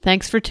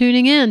Thanks for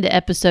tuning in to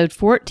episode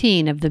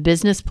 14 of the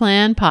Business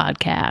Plan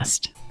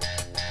Podcast.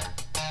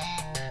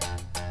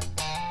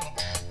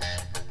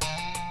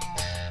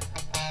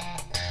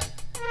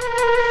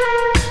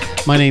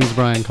 My name is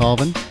Brian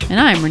Colvin. And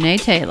I'm Renee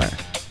Taylor.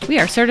 We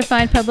are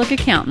certified public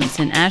accountants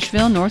in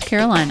Asheville, North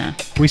Carolina.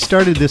 We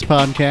started this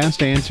podcast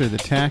to answer the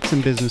tax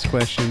and business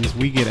questions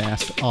we get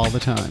asked all the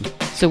time.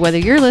 So whether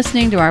you're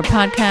listening to our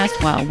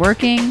podcast while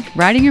working,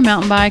 riding your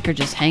mountain bike, or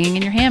just hanging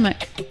in your hammock,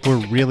 we're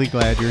really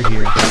glad you're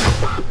here.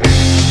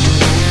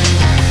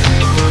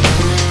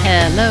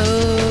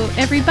 Hello,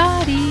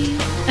 everybody.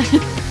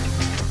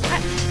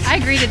 I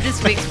greeted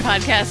this week's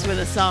podcast with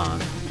a song.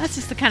 That's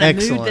just the kind of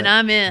mood that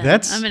I'm in.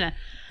 That's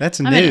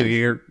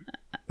new.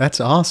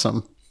 That's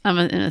awesome. I'm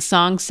in a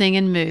song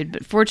singing mood,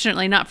 but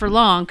fortunately not for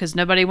long because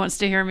nobody wants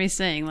to hear me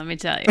sing, let me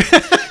tell you.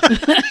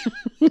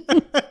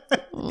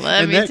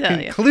 That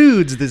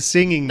concludes the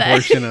singing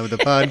portion of the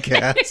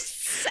podcast.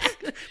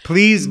 Exactly.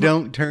 Please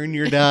don't turn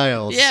your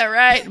dials. Yeah,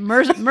 right.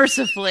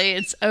 Mercifully,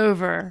 it's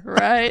over,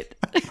 right?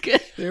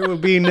 There will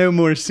be no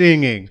more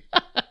singing.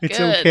 It's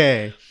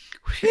okay.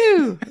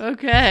 Phew.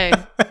 Okay.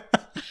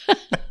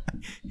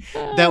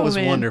 That was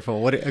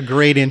wonderful. What a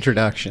great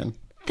introduction.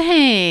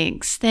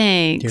 Thanks.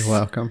 You're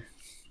welcome.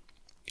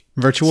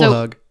 Virtual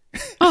hug.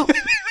 Oh,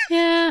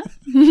 yeah.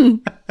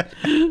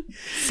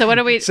 So what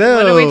are we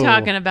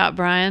talking about,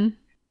 Brian?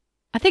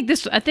 I think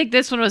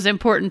this one was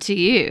important to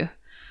you.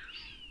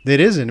 It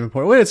is an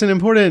important. Well, it's an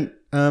important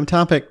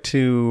topic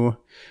to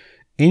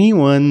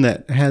anyone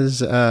that has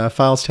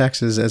files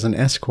taxes as an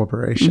S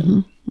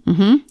corporation,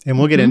 and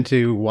we'll get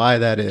into why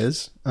that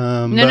is.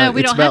 No,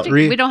 we don't have to.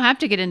 We don't have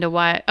to get into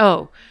why.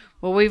 Oh.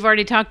 Well, we've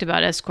already talked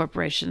about S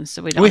corporations,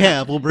 so we don't.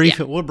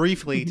 We'll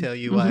briefly tell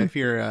you why. If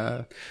you're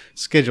a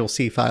Schedule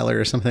C filer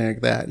or something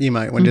like that, you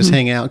might want to just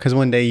hang out because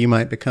one day you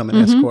might become an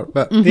S corp.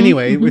 But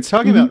anyway, it's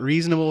talking about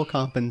reasonable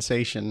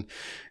compensation,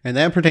 and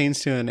that pertains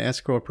to an S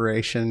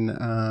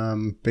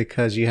corporation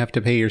because you have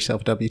to pay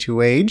yourself W-2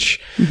 wage,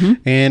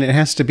 and it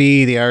has to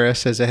be. The IRS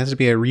says it has to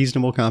be a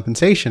reasonable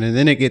compensation, and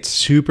then it gets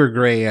super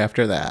gray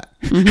after that.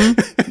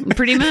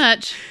 Pretty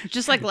much,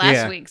 just like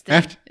last week's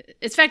thing.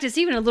 In fact, it's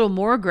even a little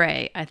more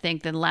gray, I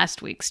think, than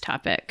last week's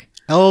topic.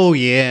 Oh,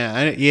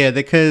 yeah.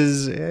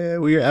 Because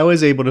I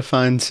was able to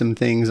find some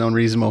things on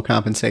reasonable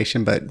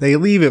compensation, but they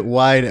leave it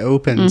wide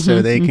open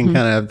so they can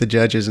kind of, the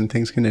judges and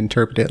things can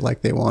interpret it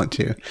like they want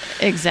to.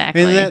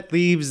 Exactly. And that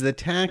leaves the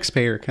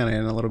taxpayer kind of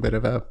in a little bit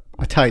of a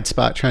tight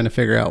spot trying to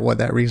figure out what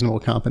that reasonable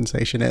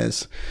compensation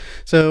is.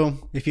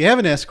 So if you have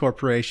an S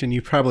corporation,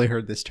 you've probably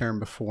heard this term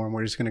before, and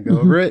we're just going to go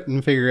over it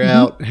and figure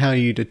out how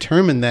you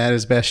determine that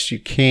as best you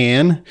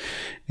can.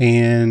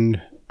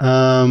 And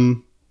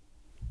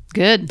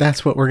good.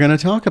 That's what we're going to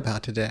talk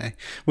about today,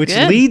 which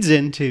leads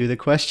into the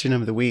question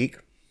of the week.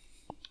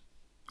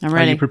 I'm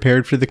ready. Are you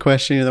prepared for the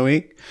question of the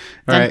week?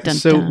 All right.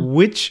 So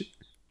which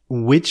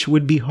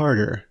would be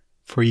harder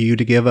for you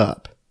to give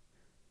up?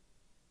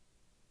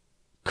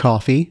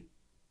 Coffee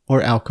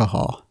or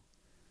alcohol?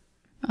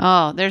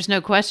 Oh, there's no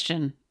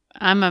question.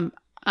 I'm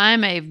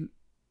a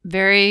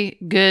very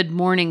good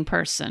morning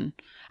person.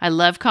 I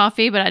love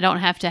coffee, but I don't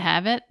have to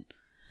have it.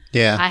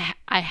 Yeah.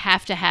 I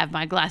have to have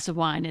my glass of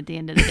wine at the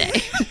end of the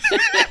day.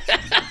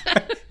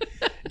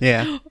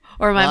 Yeah.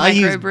 Or my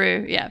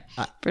microbrew. Yeah,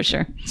 for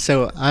sure.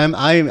 So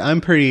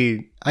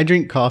I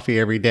drink coffee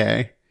every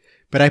day,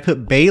 but I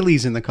put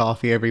Bailey's in the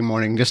coffee every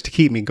morning just to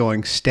keep me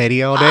going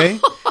steady all day.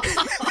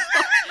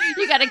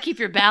 You got to keep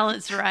your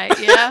balance right.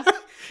 Yeah,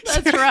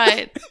 that's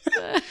right.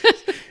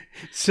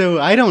 So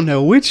I don't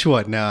know which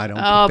one. No, I don't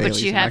put Bailey's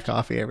but you in have my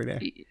coffee every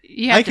day.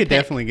 I could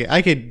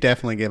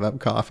definitely give up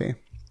coffee.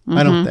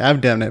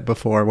 I've done it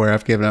before where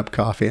I've given up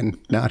coffee and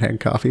not had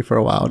coffee for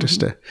a while just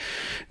to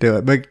do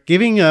it. But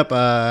giving up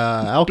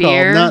alcohol,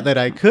 beer. Not that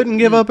I couldn't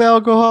give up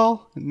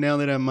alcohol, now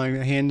that my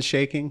hand's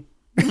shaking.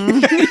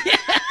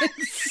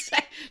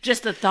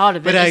 Just the thought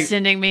of it is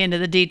sending me into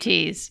the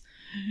DTs.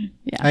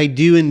 Yeah. I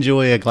do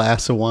enjoy a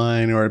glass of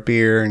wine or a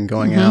beer and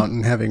going out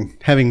and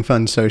having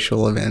fun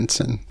social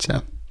events, and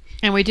so.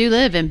 And we do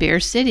live in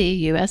Beer City,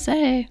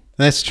 USA.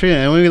 That's true,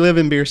 and we live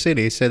in Beer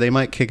City, so they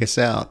might kick us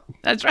out.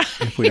 That's right.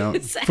 If we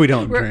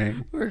don't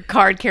drink. We're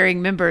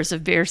card-carrying members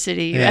of Beer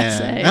City,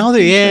 USA. And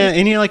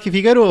if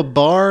you go to a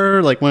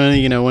bar, like one of the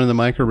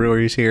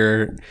microbreweries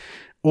here,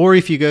 or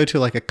if you go to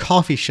like a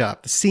coffee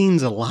shop, the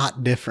scene's a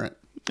lot different.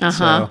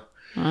 So,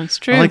 that's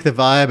true. I like the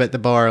vibe at the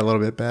bar a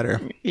little bit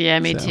better. Yeah,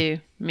 me too.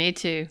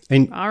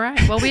 And, all right.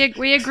 Well, we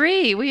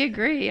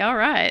agree. All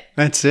right.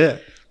 That's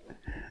it.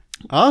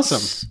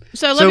 Awesome.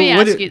 So let me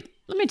ask you.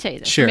 Let me tell you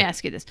this. Sure. Let me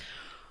ask you this.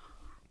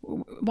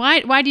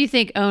 Why do you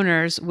think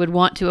owners would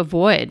want to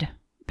avoid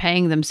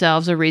paying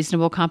themselves a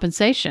reasonable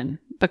compensation?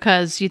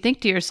 Because you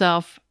think to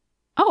yourself,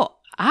 "Oh,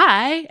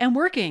 I am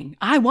working.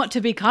 I want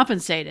to be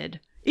compensated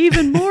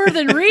even more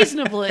than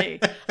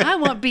reasonably. I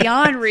want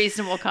beyond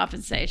reasonable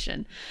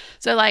compensation."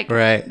 So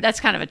that's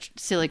kind of a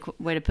silly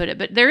way to put it,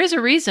 but there is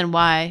a reason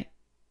why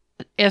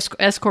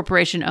S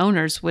corporation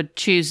owners would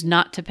choose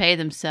not to pay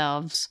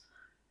themselves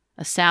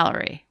a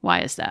salary.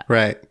 Why is that?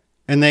 Right.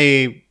 And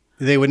they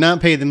they would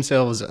not pay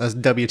themselves a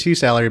W-2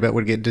 salary, but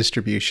would get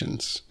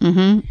distributions.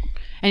 And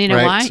you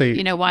know why? So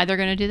you know why they're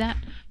going to do that?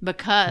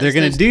 Because they're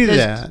going to do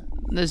that.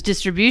 Those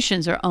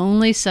distributions are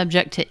only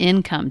subject to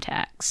income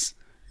tax.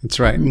 That's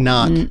right,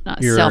 not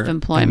your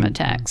self-employment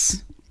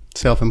tax.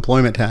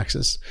 Self-employment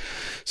taxes.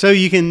 So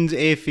you can,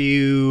 if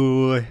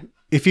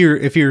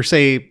you're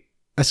say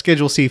a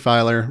Schedule C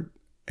filer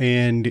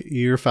and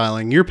you're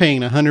filing, you're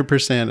paying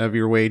 100% of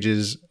your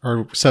wages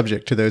are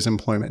subject to those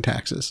employment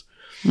taxes.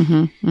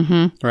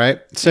 Right.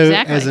 So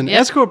exactly. as an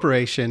S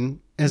corporation,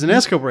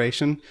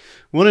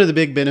 one of the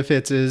big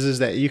benefits is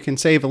that you can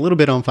save a little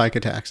bit on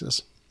FICA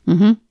taxes.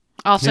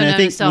 Also known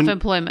as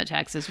self-employment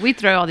taxes. We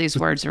throw all these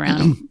words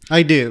around.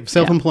 I do.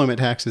 Self-employment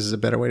taxes is a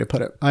better way to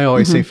put it. I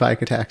always say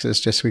FICA taxes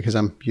just because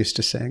I'm used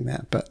to saying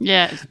that. But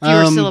yeah,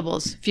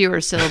 fewer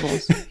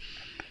syllables.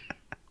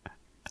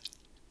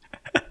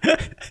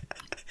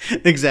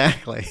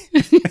 Exactly.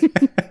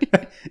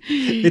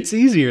 It's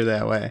easier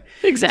that way.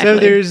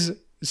 Exactly.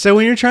 So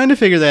when you're trying to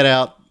figure that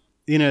out,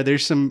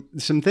 there's some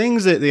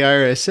things that the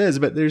IRS says,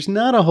 but there's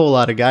not a whole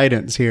lot of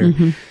guidance here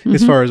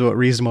as far as what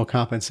reasonable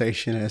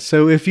compensation is.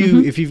 So if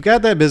you've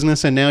got that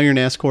business and now you're an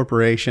S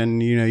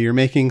corporation, you're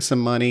making some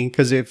money,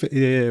 because if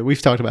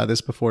we've talked about this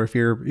before, if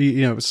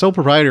you're sole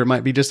proprietor, it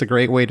might be just a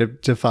great way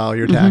to file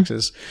your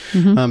taxes.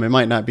 It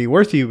might not be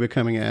worth you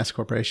becoming an S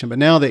corporation, but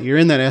now that you're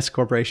in that S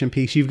corporation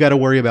piece, you've got to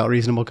worry about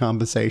reasonable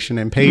compensation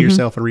and pay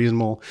yourself a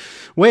reasonable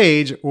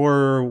wage.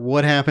 Or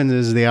what happens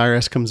is the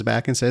IRS comes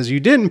back and says you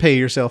didn't pay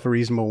yourself a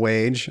reasonable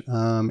wage.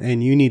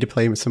 And you need to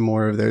pay some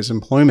more of those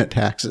employment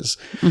taxes.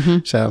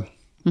 So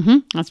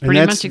that's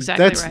pretty much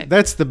exactly right.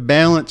 That's the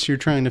balance you're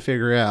trying to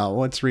figure out.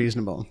 What's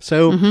reasonable?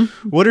 So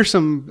what are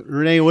some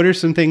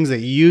things that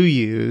you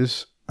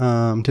use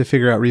to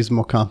figure out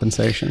reasonable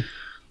compensation?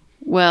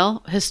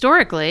 Well,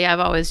 historically,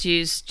 I've always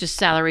used just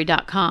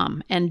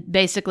salary.com and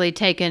basically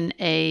taken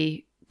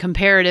a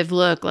comparative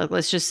look. Like,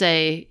 let's just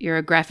say you're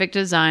a graphic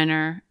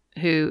designer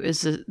who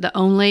is the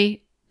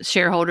only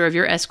shareholder of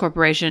your S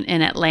corporation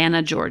in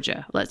Atlanta,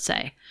 Georgia, let's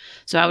say.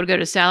 So I would go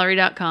to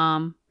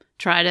salary.com,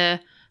 try to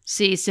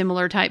see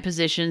similar type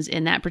positions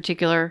in that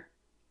particular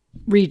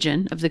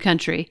region of the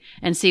country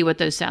and see what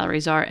those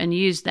salaries are and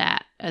use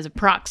that as a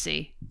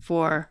proxy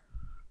for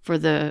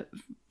the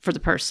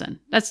person.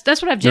 That's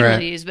what I've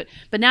generally used.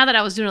 But now that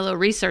I was doing a little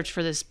research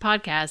for this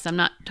podcast, I'm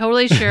not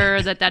totally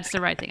sure that that's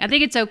the right thing. I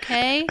think it's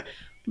okay,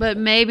 but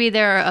maybe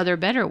there are other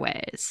better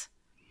ways.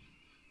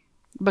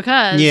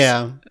 Because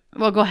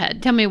well, go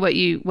ahead. Tell me what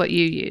you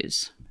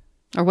use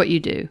or what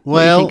you do.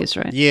 Well, what you think is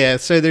right. Yeah.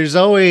 So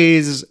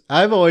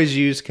I've always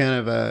used kind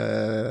of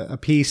a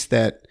piece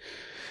that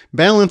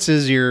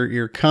balances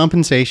your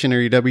compensation or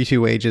your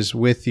W-2 wages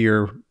with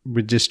your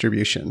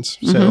distributions.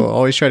 So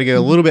always try to go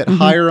a little bit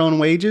higher on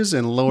wages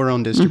and lower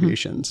on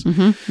distributions.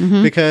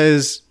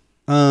 Because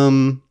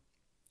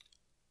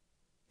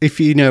if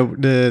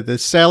the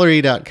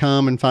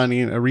salary.com and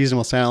finding a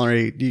reasonable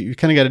salary, you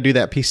kind of got to do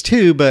that piece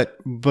too. But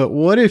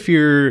what if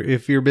you're a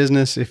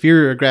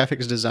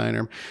graphics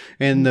designer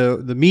and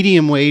the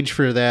medium wage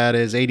for that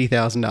is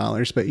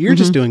 $80,000, but you're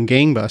just doing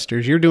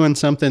gangbusters. You're doing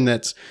something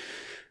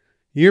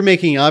you're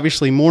making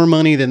obviously more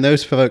money than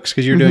those folks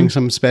because you're doing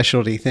some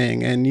specialty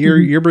thing, and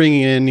you're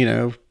bringing in,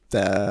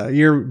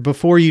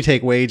 before you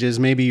take wages,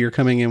 maybe you're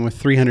coming in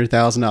with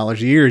 $300,000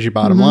 a year as your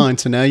bottom line.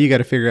 So now you got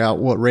to figure out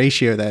what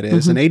ratio that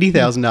is, and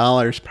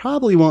 $80,000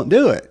 probably won't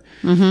do it.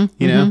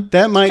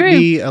 That might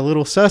be a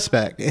little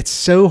suspect. It's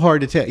so hard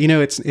to tell.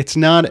 It's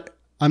not.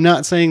 I'm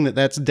not saying that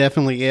that's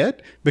definitely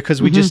it,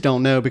 because we just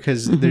don't know,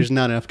 because there's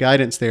not enough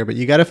guidance there, but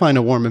you got to find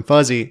a warm and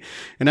fuzzy.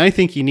 And I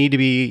think you need to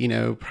be,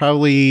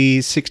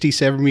 probably 60,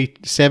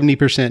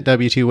 70%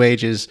 W-2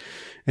 wages,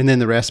 and then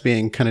the rest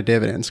being kind of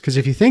dividends. Because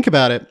if you think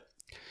about it,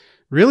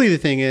 really the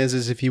thing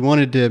is if you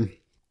wanted to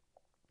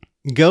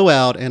go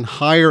out and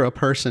hire a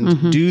person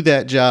to do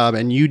that job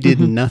and you did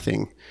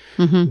nothing,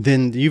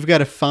 then you've got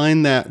to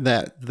find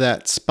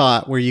that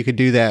spot where you could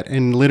do that,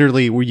 and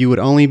literally where you would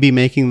only be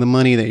making the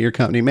money that your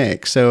company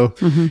makes. So,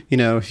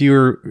 if you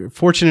were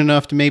fortunate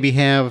enough to maybe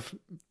have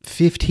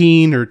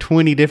 15 or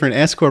 20 different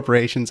S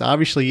corporations,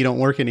 obviously you don't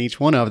work in each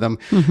one of them,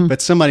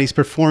 but somebody's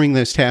performing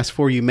those tasks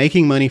for you,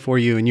 making money for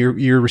you, and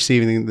you're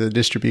receiving the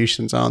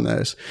distributions on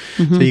those.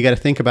 So you got to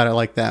think about it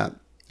like that.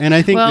 And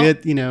I think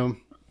that,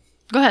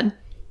 go ahead.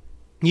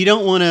 You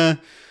don't want to,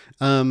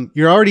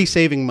 you're already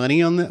saving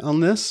money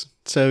on this.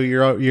 So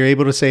you're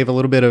able to save a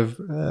little bit of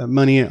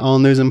money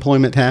on those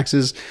employment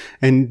taxes,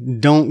 and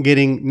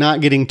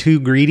not getting too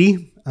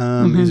greedy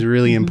is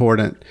really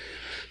important.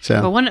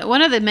 So, well,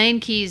 one of the main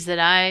keys that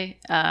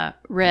I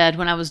read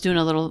when I was doing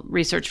a little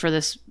research for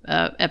this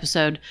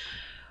episode,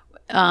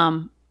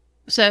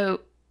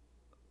 so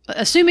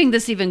assuming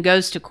this even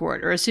goes to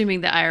court, or assuming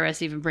the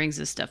IRS even brings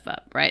this stuff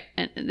up, right?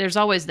 And there's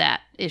always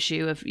that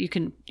issue of you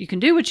can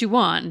do what you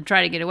want and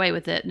try to get away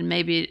with it, and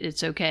maybe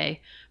it's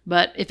okay.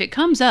 But if it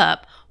comes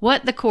up,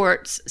 what the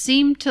courts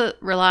seem to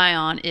rely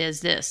on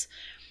is this: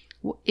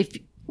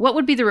 what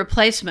would be the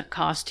replacement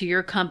cost to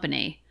your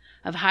company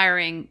of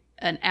hiring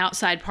an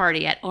outside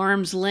party at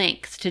arm's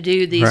length to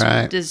do these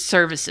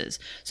services.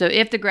 So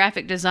if the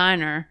graphic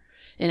designer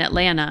in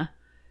Atlanta,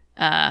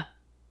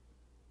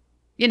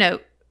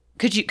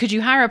 could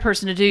you hire a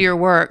person to do your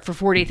work for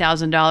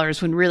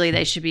 $40,000 when really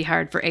they should be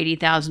hired for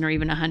 $80,000 or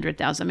even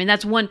 $100,000? I mean,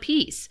 that's one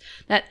piece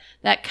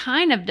that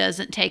kind of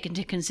doesn't take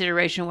into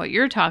consideration what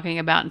you're talking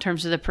about in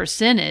terms of the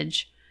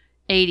percentage,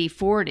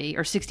 80-40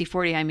 or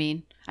 60-40. I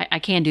mean, I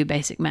can do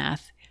basic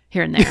math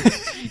here and there.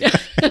 Yeah.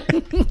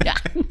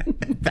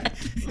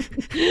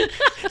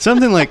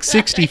 Something like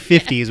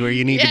 60-50 is where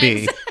you need to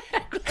be.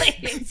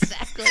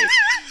 Exactly.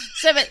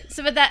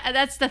 But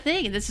that's the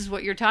thing. This is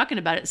what you're talking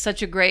about. It's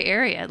such a gray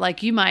area.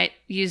 Like you might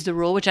use the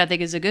rule, which I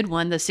think is a good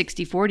one, the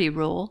 60-40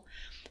 rule,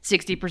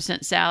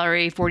 60%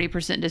 salary,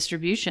 40%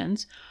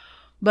 distributions.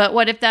 But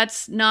what if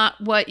that's not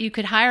what you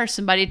could hire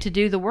somebody to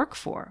do the work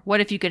for? What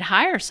if you could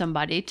hire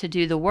somebody to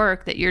do the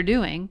work that you're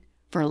doing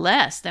for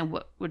less than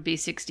what would be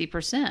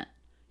 60%?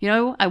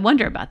 I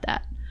wonder about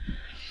that.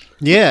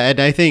 Yeah,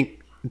 and I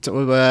think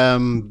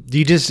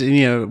you just,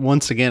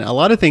 once again, a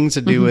lot of things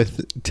to do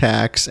with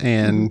tax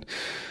and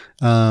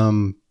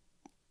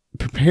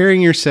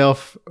preparing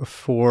yourself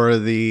for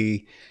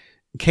the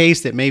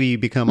case that maybe you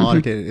become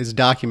audited is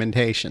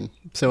documentation.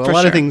 So a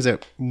lot of things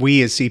that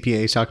we as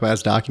CPAs talk about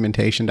is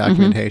documentation.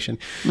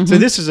 So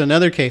this is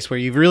another case where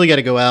you've really got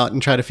to go out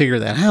and try to figure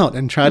that out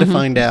and try to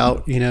find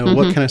out,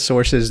 what kind of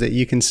sources that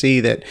you can see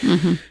that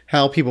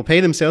how people pay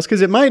themselves.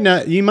 Because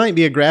you might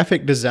be a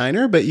graphic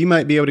designer, but you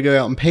might be able to go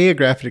out and pay a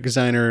graphic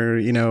designer,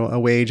 a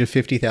wage of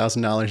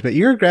 $50,000. But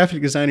you're a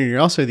graphic designer. You're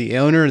also the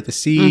owner, the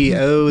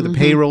CEO, the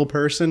payroll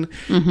person.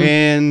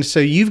 And so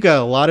you've got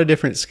a lot of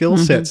different skill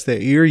sets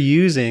that you're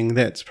using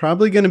that's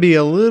probably going to be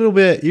a little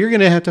bit, you're going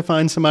to have to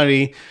find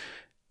somebody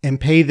and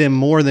pay them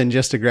more than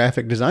just a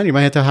graphic designer. You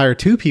might have to hire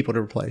 2 people to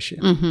replace you.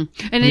 And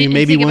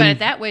maybe think about it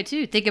that way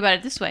too. Think about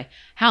it this way.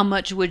 How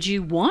much would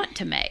you want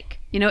to make?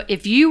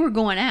 If you were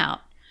going out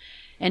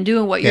and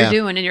doing what you're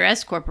doing in your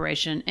S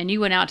corporation and you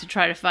went out to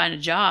try to find a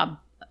job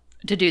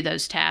to do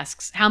those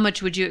tasks, how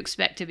much would you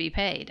expect to be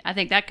paid? I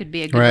think that could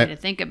be a good way to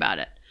think about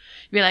it.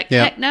 You'd be like,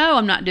 heck no,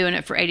 I'm not doing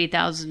it for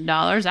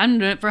 $80,000. I'm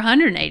doing it for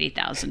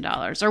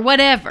 $180,000 or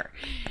whatever.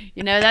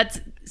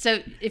 So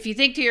if you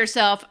think to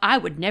yourself, I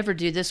would never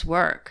do this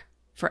work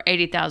for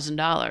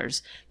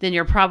 $80,000, then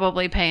you're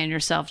probably paying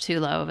yourself too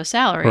low of a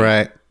salary.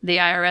 Right. The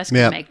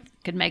IRS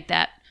could make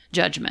that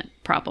judgment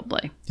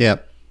probably.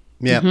 Yep.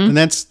 Yeah. And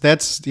that's,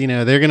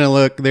 they're going to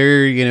look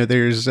there,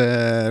 there's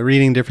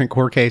reading different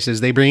court cases.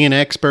 They bring in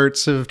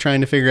experts of trying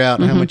to figure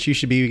out how much you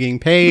should be getting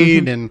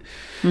paid. And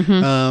you're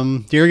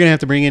going to have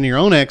to bring in your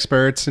own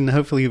experts. And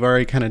hopefully you've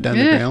already kind of done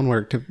the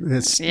groundwork to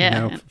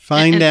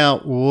find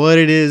out what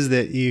it is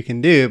that you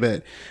can do.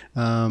 But,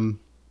 and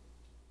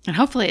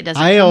hopefully it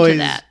doesn't come to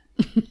that.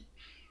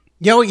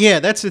 Yeah,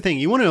 that's the thing.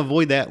 You want to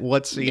avoid that.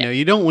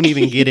 You don't want to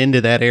even get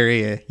into that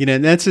area.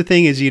 And that's the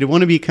thing is you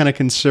want to be kind of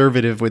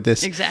conservative with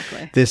this.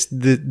 Exactly.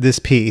 This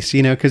piece,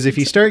 because if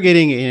you start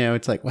getting,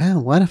 it's like, well,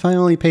 what if I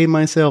only paid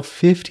myself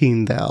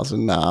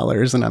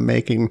 $15,000 and I'm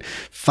making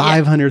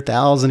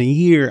 $500,000 a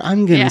year?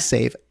 I'm going to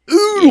save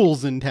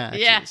oodles in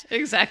taxes. Yeah,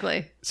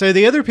 exactly. So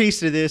the other piece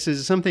to this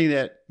is something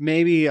that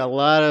maybe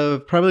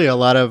probably a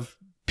lot of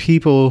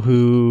people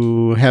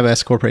who have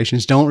S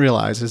corporations don't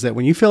realize is that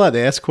when you fill out the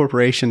S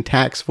corporation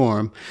tax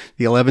form,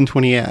 the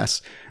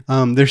 1120S,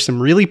 there's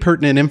some really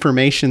pertinent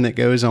information that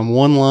goes on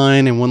one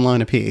line and one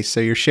line apiece. So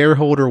your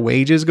shareholder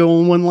wages go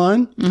on one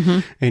line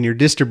and your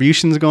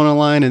distributions go on a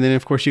line. And then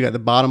of course you got the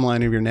bottom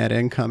line of your net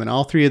income, and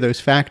all 3 of those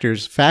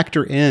factors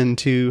factor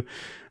into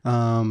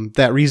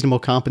that reasonable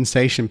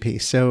compensation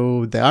piece.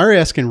 So the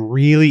IRS can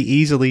really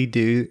easily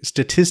do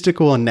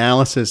statistical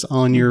analysis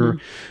on your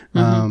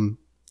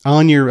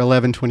on your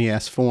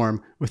 1120S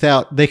form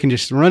they can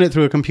just run it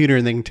through a computer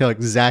and they can tell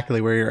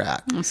exactly where you're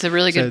at. That's a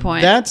really good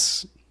point.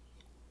 That's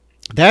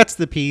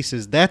the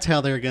pieces. That's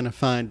how they're going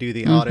to do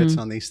the audits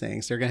on these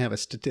things. They're going to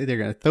they're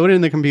going to throw it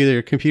in the computer.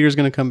 Your computer's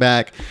going to come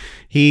back.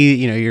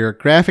 You're a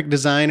graphic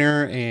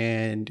designer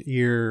and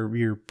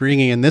you're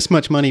bringing in this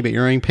much money, but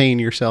you're only paying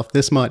yourself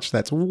this much.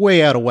 That's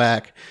way out of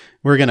whack.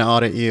 We're going to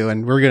audit you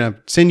and we're going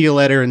to send you a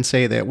letter and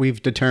say that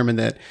we've determined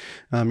that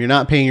you're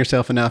not paying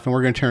yourself enough, and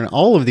we're going to turn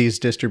all of these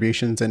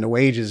distributions into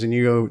wages, and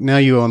you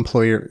owe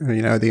employer,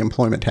 the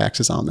employment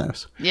taxes on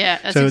those. Yeah.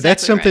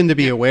 That's something to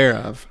be aware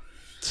of.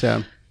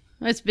 So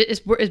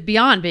it's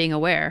beyond being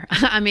aware.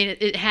 I mean,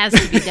 it has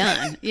to be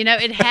done.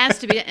 It has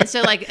to be. And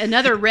so like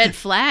another red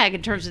flag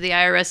in terms of the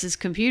IRS's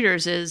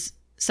computers is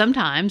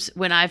sometimes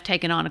when I've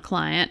taken on a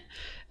client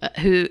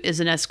who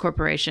is an S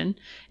corporation,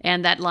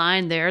 and that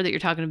line there that you're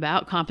talking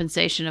about,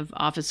 compensation of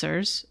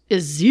officers,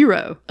 is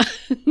 0.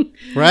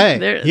 Right.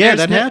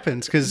 That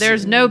happens because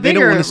there's no bigger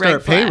they don't want to start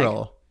red flag.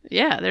 payroll.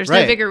 Yeah, there's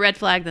no bigger red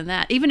flag than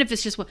that, even if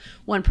it's just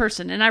one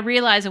person. And I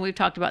realize, and we've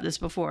talked about this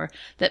before,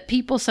 that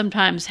people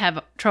sometimes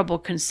have trouble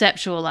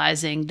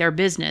conceptualizing their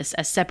business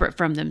as separate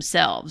from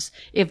themselves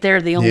if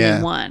they're the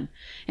only one.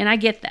 And I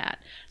get that.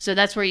 So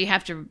that's where you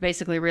have to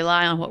basically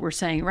rely on what we're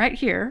saying right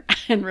here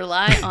and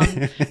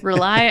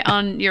rely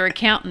on your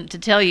accountant to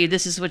tell you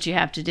this is what you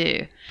have to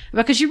do.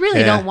 Because you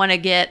really don't want to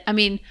get, I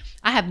mean,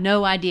 I have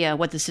no idea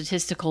what the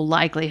statistical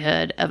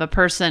likelihood of a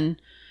person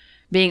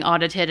being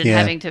audited and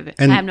having to,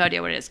 I have no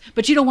idea what it is.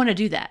 But you don't want to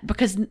do that,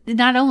 because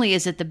not only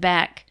is it the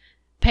back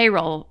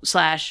payroll /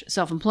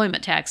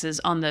 self-employment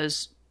taxes on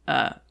those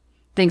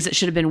things that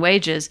should have been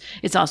wages,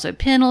 it's also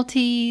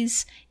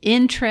penalties,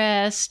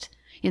 interest,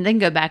 and they can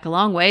go back a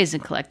long ways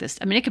and collect this.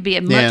 I mean, it could be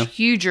a much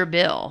huger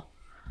bill.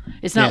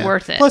 It's not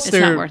worth it. Plus it's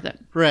not worth it.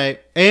 Right.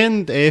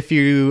 And if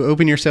you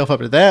open yourself up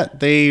to that,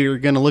 they are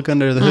going to look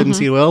under the hood and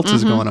see what else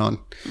is going on.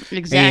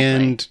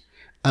 Exactly.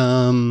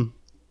 And,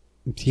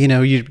 you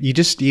know,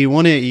 you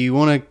want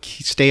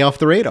to stay off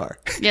the radar.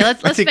 Yeah,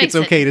 let's I think face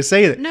it's okay to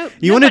say that. No,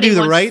 you want to do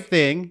the right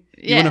thing.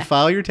 You Yeah. want to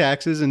file your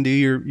taxes and do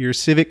your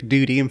civic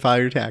duty and file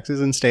your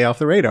taxes and stay off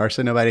the radar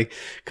so nobody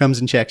comes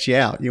and checks you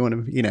out. You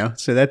want to, you know,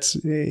 so that's,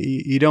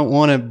 you don't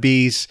want to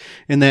be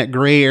in that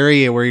gray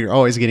area where you're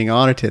always getting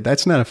audited.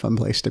 That's not a fun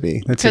place to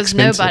be. That's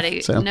expensive.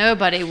 Because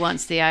nobody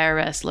wants the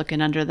IRS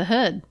looking under the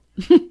hood.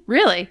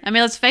 Really? I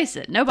mean, let's face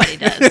it. Nobody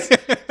does.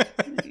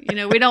 You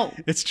know, we don't.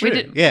 It's true.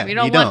 We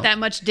don't want that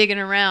much digging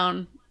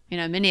around. You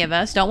know, many of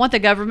us don't want the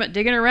government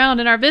digging around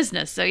in our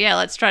business. So yeah,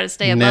 let's try to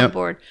stay above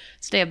board.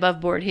 Stay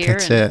above board here.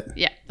 That's it.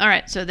 Yeah. All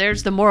right. So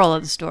there's the moral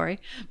of the story.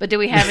 But do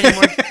we have any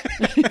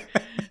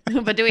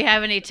more? But do we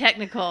have any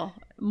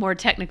more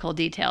technical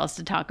details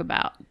to talk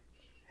about?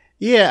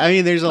 Yeah, I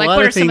mean, there's a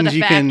lot of things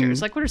you can.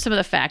 Like, what are some of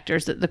the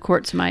factors that the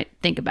courts might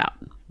think about?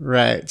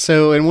 Right.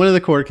 So in one of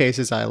the court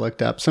cases I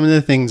looked up, some of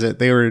the things that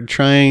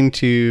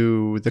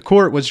the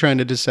court was trying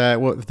to decide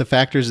what the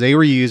factors they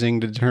were using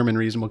to determine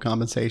reasonable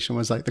compensation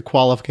was like the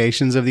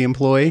qualifications of the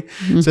employee.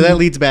 Mm-hmm. So that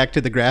leads back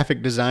to the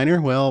graphic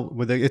designer. Well,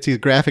 it's a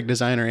graphic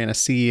designer and a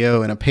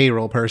CEO and a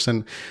payroll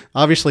person.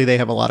 Obviously, they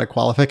have a lot of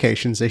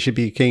qualifications. They should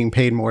be getting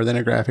paid more than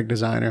a graphic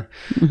designer.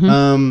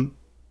 Mm-hmm.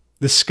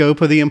 The scope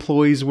of the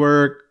employee's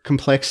work,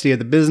 complexity of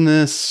the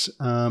business,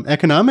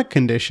 economic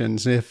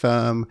conditions. If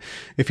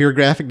you're a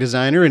graphic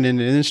designer and in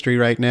the industry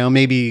right now,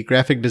 maybe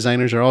graphic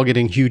designers are all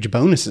getting huge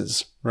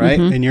bonuses, right?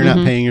 Mm-hmm, and you're not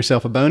paying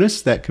yourself a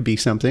bonus. That could be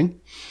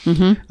something.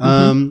 Mm-hmm,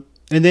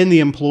 and then the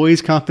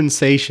employee's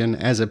compensation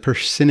as a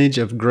percentage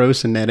of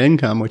gross and net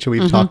income, which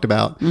we've talked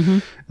about. Mm-hmm.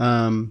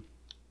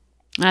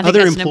 I think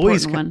that's an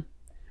important one.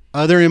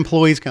 Other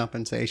employees'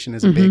 compensation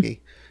is a biggie.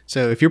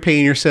 So if you're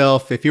paying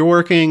yourself, if you're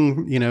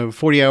working,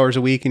 40 hours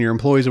a week and your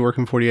employees are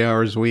working 40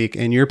 hours a week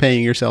and you're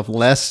paying yourself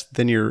less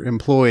than your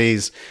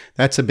employees,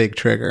 that's a big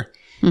trigger.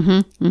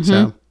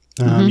 So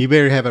you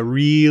better have a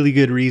really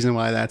good reason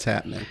why that's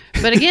happening.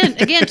 But again,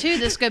 too,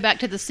 this go back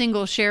to the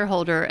single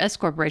shareholder S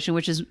corporation,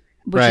 which is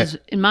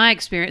in my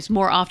experience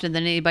more often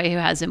than anybody who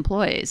has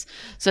employees.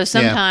 So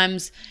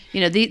sometimes,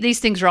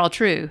 these things are all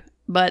true,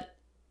 but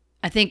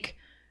I think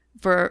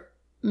for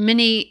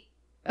many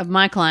of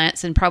my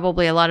clients and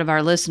probably a lot of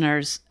our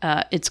listeners,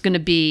 it's going to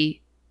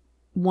be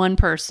one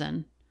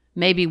person,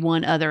 maybe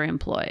one other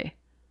employee.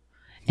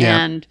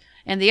 Yeah.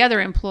 And the other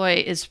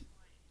employee is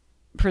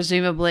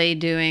presumably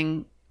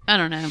doing, I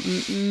don't know,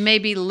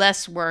 maybe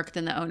less work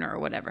than the owner or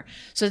whatever.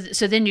 So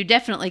then you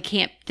definitely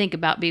can't think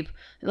about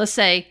let's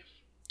say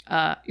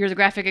you're the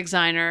graphic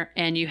designer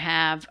and you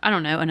have, I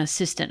don't know, an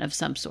assistant of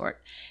some sort.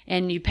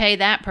 And you pay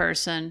that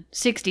person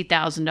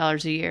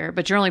 $60,000 a year,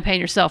 but you're only paying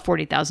yourself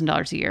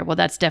 $40,000 a year. Well,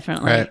 that's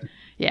definitely,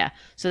 yeah.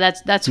 So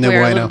that's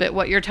where a little bit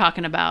what you're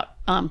talking about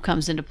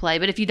comes into play.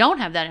 But if you don't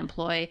have that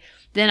employee,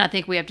 then I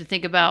think we have to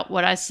think about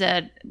what I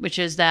said, which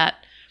is that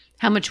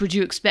how much would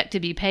you expect to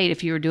be paid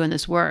if you were doing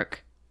this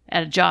work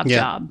at a job?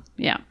 Yeah.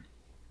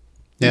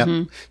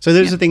 Yeah. So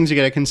those are things you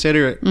got to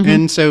consider.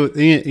 And so,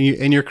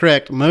 and you're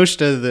correct.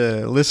 Most of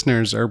the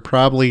listeners are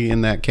probably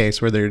in that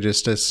case where they're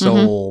just a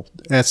sole,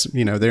 they're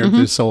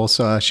the sole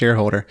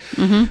shareholder.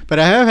 But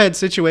I have had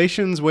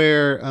situations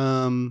where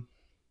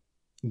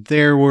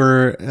there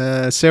were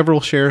several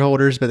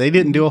shareholders, but they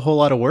didn't do a whole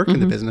lot of work in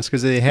the business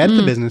because they had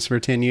the business for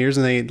 10 years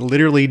and they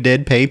literally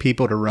did pay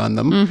people to run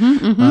them.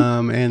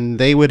 And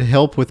they would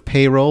help with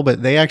payroll,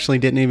 but they actually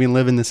didn't even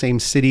live in the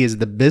same city as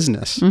the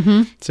business.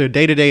 So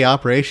day-to-day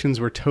operations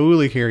were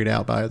totally carried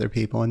out by other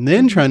people. And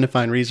then trying to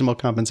find reasonable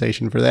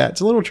compensation for that,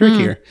 it's a little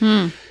trickier.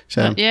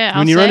 So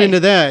when you run into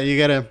that,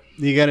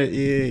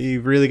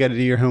 you've really got to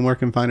do your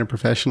homework and find a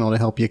professional to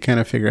help you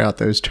kind of figure out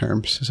those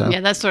terms. So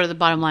yeah, that's sort of the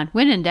bottom line.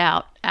 When in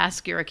doubt,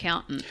 ask your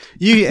accountant.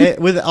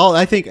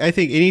 I think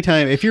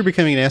anytime if you're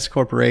becoming an S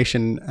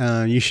corporation,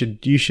 you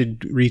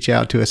should reach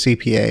out to a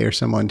CPA or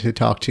someone to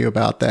talk to you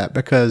about that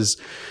because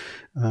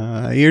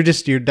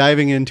you're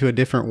diving into a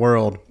different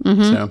world.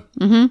 So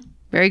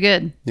Very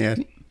good. Yeah,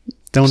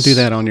 don't do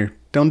that on your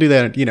don't do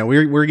that.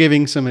 We're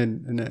giving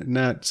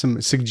not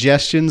some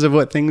suggestions of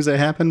what things that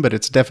happen, but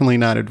it's definitely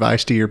not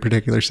advice to your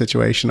particular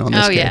situation on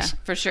this case. Yeah,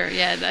 for sure.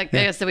 Yeah, I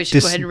guess that we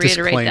should go ahead and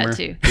reiterate that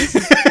too.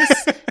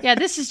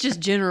 This is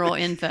just general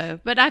info,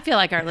 but I feel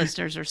like our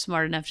listeners are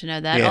smart enough to know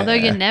that. Yeah, although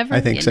you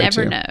never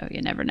know.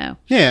 You never know.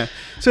 Yeah.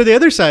 So the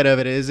other side of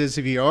it is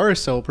if you are a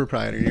sole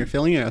proprietor and you're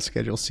filling out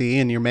Schedule C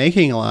and you're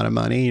making a lot of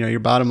money, your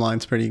bottom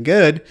line's pretty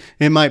good,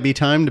 it might be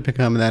time to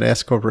become that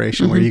S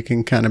corporation where you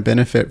can kind of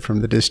benefit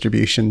from the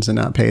distributions and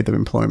not pay the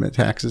employment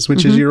taxes,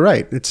 which is, you're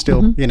right. It's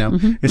still,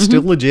 it's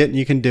still legit, and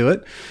you can do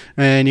it,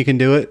 and you can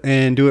do it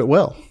and do it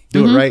well.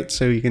 Do it right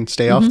so you can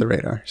stay off the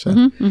radar.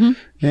 So,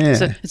 yeah.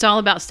 So it's all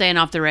about staying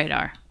off the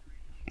radar.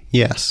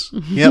 Yes.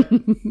 Yep.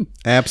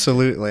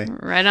 Absolutely.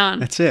 Right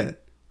on. That's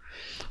it.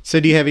 So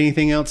do you have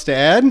anything else to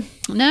add?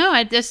 No,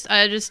 I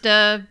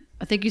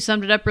think you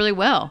summed it up really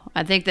well.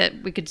 I think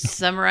that we could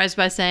summarize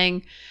by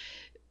saying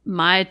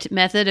my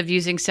method of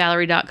using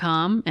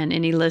salary.com, and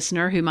any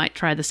listener who might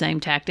try the same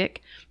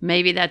tactic,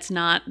 maybe that's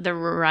not the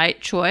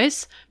right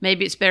choice.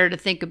 Maybe it's better to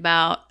think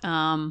about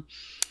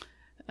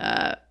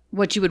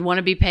what you would want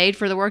to be paid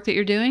for the work that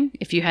you're doing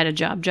if you had a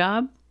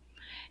job.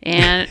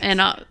 And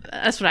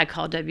that's what I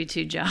call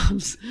W-2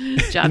 jobs.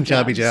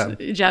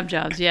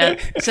 Jobs. Yeah.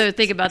 So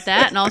think about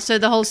that. And also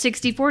the whole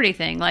 60-40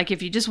 thing. Like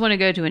if you just want to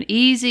go to an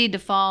easy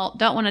default,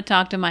 don't want to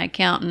talk to my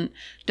accountant,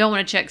 don't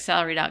want to check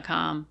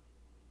salary.com,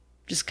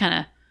 just kind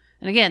of,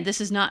 and again, this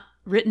is not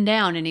written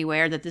down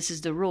anywhere that this is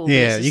the rule.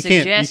 Yeah, you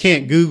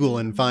can't Google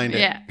and find it.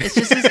 Yeah, it's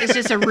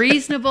just a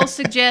reasonable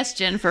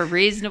suggestion for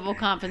reasonable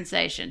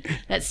compensation.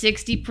 That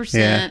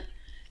 60%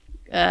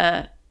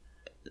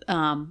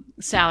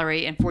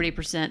 salary and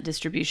 40%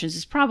 distributions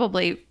is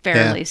probably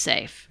fairly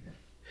safe.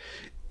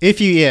 If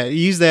you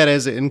use that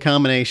as in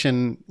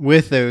combination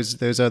with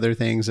those other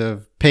things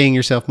of paying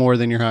yourself more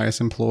than your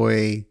highest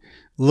employee,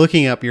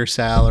 looking up your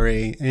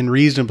salary, and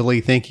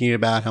reasonably thinking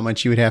about how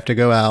much you would have to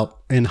go out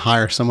and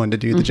hire someone to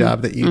do the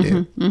job that you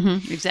do.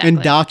 Exactly.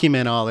 And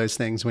document all those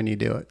things when you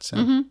do it.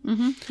 So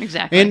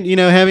exactly. And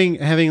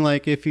having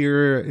like if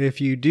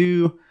you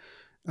do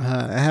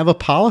have a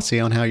policy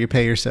on how you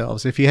pay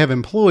yourselves. If you have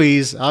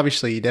employees,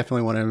 obviously you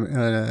definitely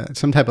want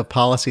some type of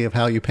policy of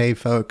how you pay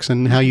folks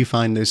and how you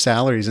find those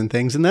salaries and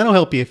things, and that'll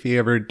help you if you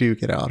ever do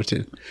get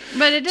audited.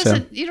 But it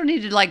doesn't. So, you don't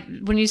need to, like,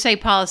 when you say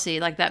policy,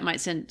 like that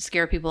might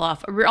scare people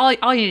off.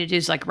 All you need to do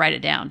is like write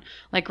it down.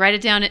 Like write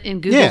it down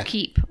in Google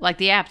Keep, like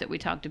the app that we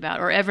talked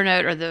about, or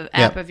Evernote, or the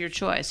app of your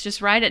choice.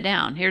 Just write it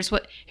down. Here's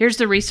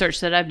the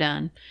research that I've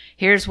done.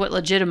 Here's what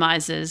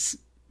legitimizes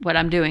what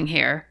I'm doing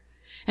here.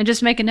 And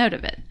just make a note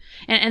of it,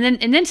 and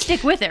then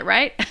stick with it,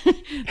 right?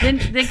 then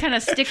kind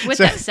of stick with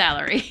that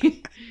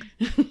salary.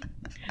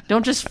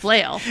 Don't just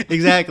flail.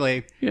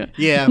 Exactly.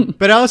 Yeah.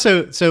 But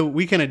also, so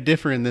we kind of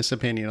differ in this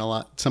opinion a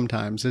lot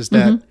sometimes. Is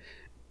that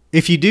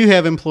if you do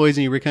have employees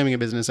and you're becoming a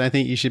business, I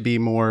think you should be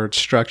more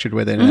structured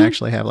with it and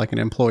actually have like an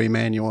employee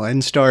manual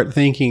and start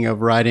thinking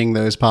of writing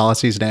those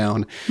policies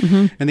down.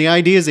 And the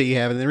ideas that you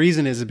have, and the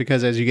reason is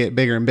because as you get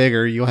bigger and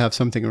bigger, you'll have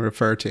something to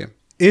refer to.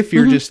 If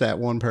you're just that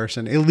one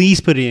person, at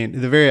least put it in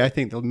I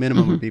think the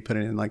minimum would be put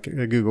it in like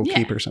a Google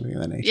Keep or something of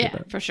that nature. Yeah,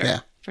 for sure.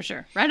 For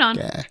sure. Right on.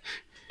 Yeah.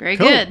 Very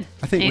good.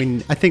 I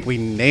think we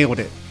nailed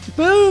it.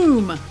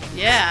 Boom.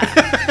 Yeah.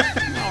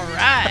 All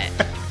right.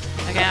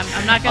 Okay,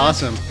 I'm not gonna.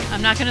 Awesome.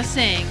 I'm not gonna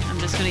sing. I'm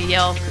just gonna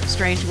yell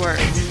strange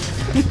words.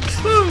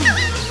 Boom.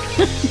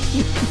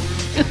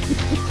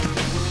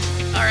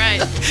 All right.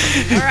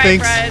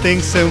 Brian.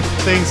 Thanks so much.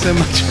 Thanks,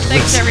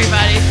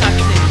 everybody. Talk to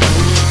you.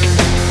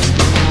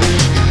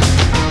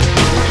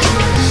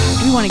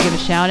 We want to give a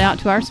shout out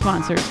to our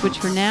sponsors, which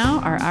for now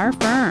are our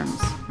firms,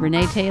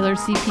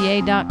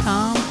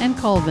 ReneeTaylorCPA.com and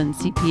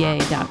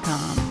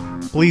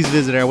ColvinCPA.com. Please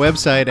visit our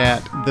website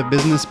at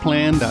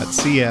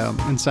thebusinessplan.co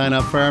and sign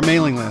up for our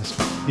mailing list.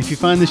 If you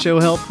find the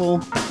show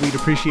helpful, we'd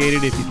appreciate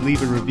it if you'd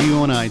leave a review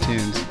on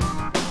iTunes.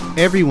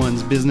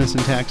 Everyone's business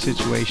and tax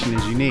situation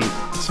is unique,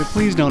 so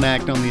please don't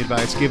act on the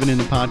advice given in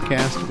the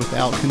podcast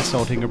without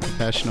consulting a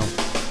professional.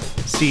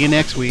 See you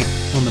next week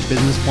on the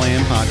Business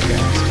Plan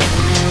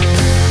Podcast.